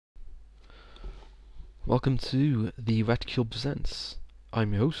Welcome to the Reticule Presents.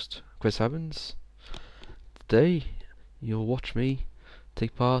 I'm your host, Chris Evans. Today, you'll watch me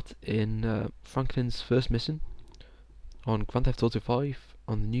take part in Franklin's first mission on Grand Theft Auto 5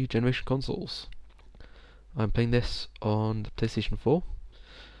 on the new generation consoles. I'm playing this on the PlayStation 4,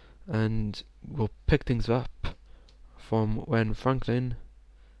 and we'll pick things up from when Franklin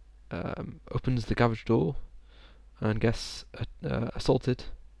opens the garage door and gets assaulted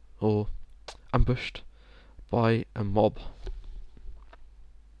or ambushed by a mob.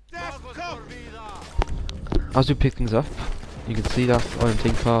 As we pick things up, you can see that I'm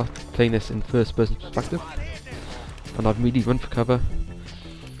taking part playing this in first person perspective, and I've immediately run for cover,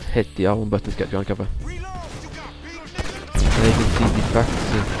 hit the R1 button to get behind cover. And you can see the effects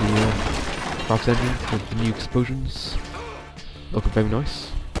of the graphics engine with the new explosions, looking very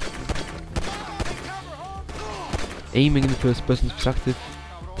nice. Aiming in the first person perspective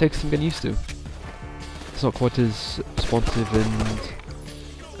takes some getting used to. It's not quite as responsive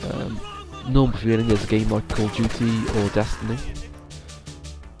and normal feeling as a game like Call of Duty or Destiny.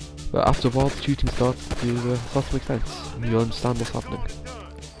 But after a while, the shooting starts to make sense, and you understand what's happening.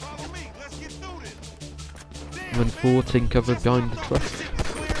 Run forward, taking cover behind the truck,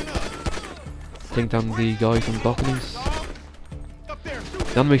 taking down the guys on the balconies.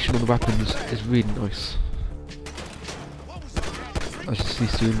 The animation on the weapons is really nice, as you'll see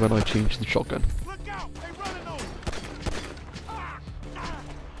soon when I change the shotgun.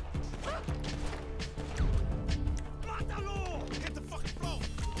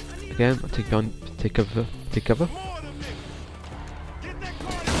 Again, I take cover.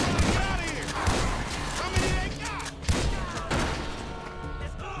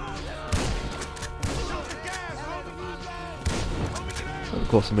 And of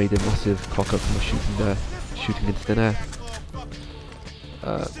course I made a massive cock up from shooting into thin air.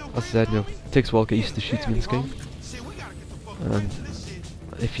 As I said, it takes a while to get used to shooting in this game. And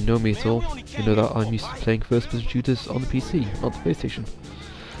if you know me at all, you know that I'm used to playing first-person shooters on the PC, not the PlayStation.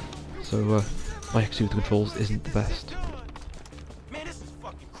 So my accuracy with the controls isn't the best.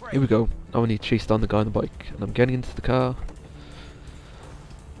 Here we go. Now I need to chase down the guy on the bike, and I'm getting into the car.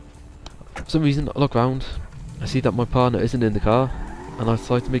 For some reason, I look around, I see that my partner isn't in the car, and I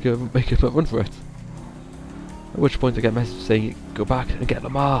decide to make a run for it. At which point I get a message saying, "Go back and get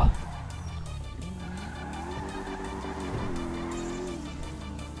Lamar."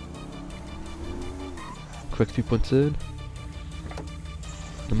 Quick 3-point turn.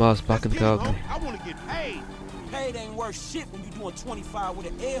 Lamar's back in the car with me. I want to get paid. Paid ain't worth shit when you doing 25 with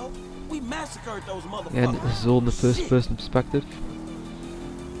an L. We massacred those motherfuckers. Again, this is all in the first person perspective.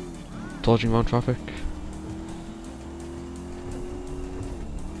 Dodging around traffic.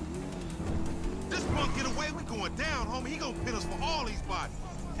 This punk get away, we going down, homie. He gonna pin us for all these bodies.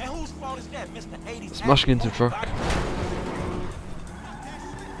 And whose fault is that, Mr. 80s? Smashing into a truck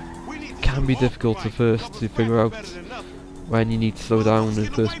can be difficult at first to figure out when you need to slow down in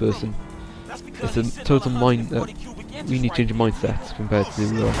first person. It's a total you need to change your mindset compared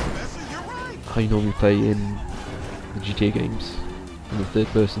to how you normally play in the GTA games in the third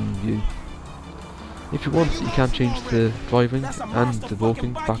person view. If you want, you can change the driving and the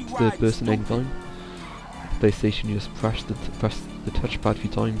walking back to third person anytime. PlayStation, you just press the touchpad a few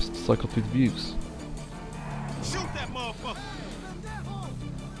times to cycle through the views.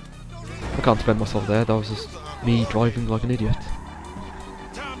 I can't defend myself there, that was just me driving like an idiot.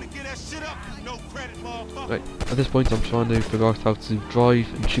 Right, at this point I'm trying to figure out how to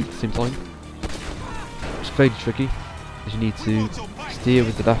drive and shoot at the same time. It's fairly tricky, as you need to steer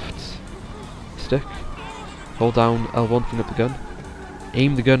with the left stick, hold down L1 to bring up the gun,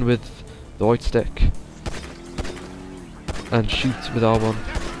 aim the gun with the right stick, and shoot with R1.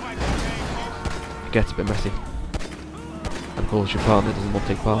 It gets a bit messy. And of course your partner doesn't want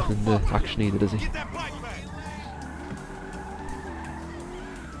to take part in the action either, does he?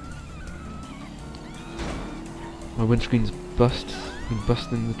 My windscreen's been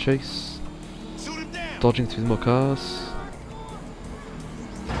busted in the chase. Dodging through more cars.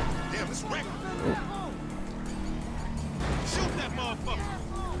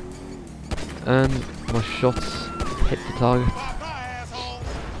 And my shots hit the target.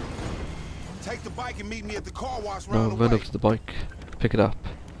 Now I run up to the bike, pick it up,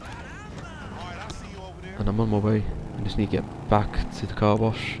 and I'm on my way. I just need to get back to the car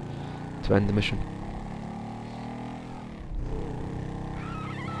wash to end the mission.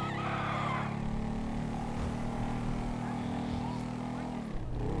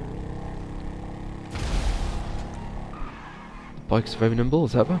 The bike's very nimble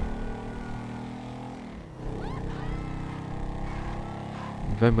as ever.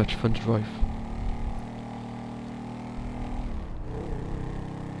 Very much fun to drive.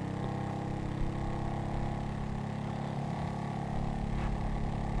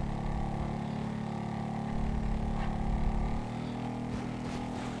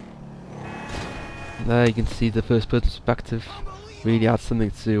 There you can see the first person perspective really adds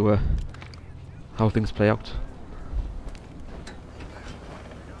something to how things play out.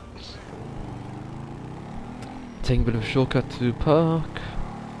 Taking a bit of a shortcut to park.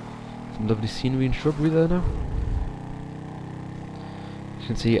 Some lovely scenery and shrubbery there now. You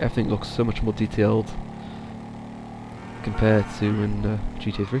can see everything looks so much more detailed compared to in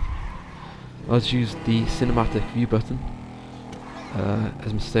GTA 3. I just used the cinematic view button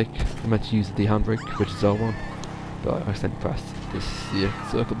as a mistake. I meant to use the handbrake, which is L1, but I accidentally pressed this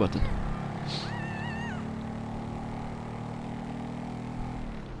circle button.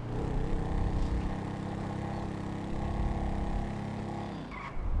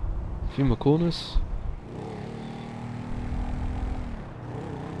 A few more corners.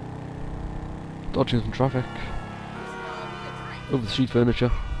 Dodging some traffic. Over the street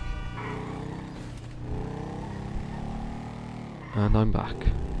furniture. And I'm back.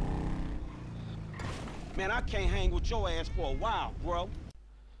 Man, I can't hang with your ass for a while, bro.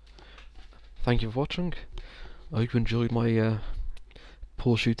 Thank you for watching. I hope you enjoyed my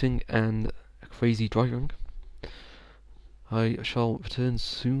poor shooting and crazy driving. I shall return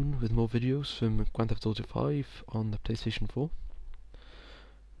soon with more videos from Grand Theft Auto 5 on the PlayStation 4.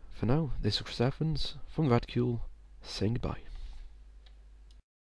 For now, this is Chris Evans from Reticule, saying goodbye.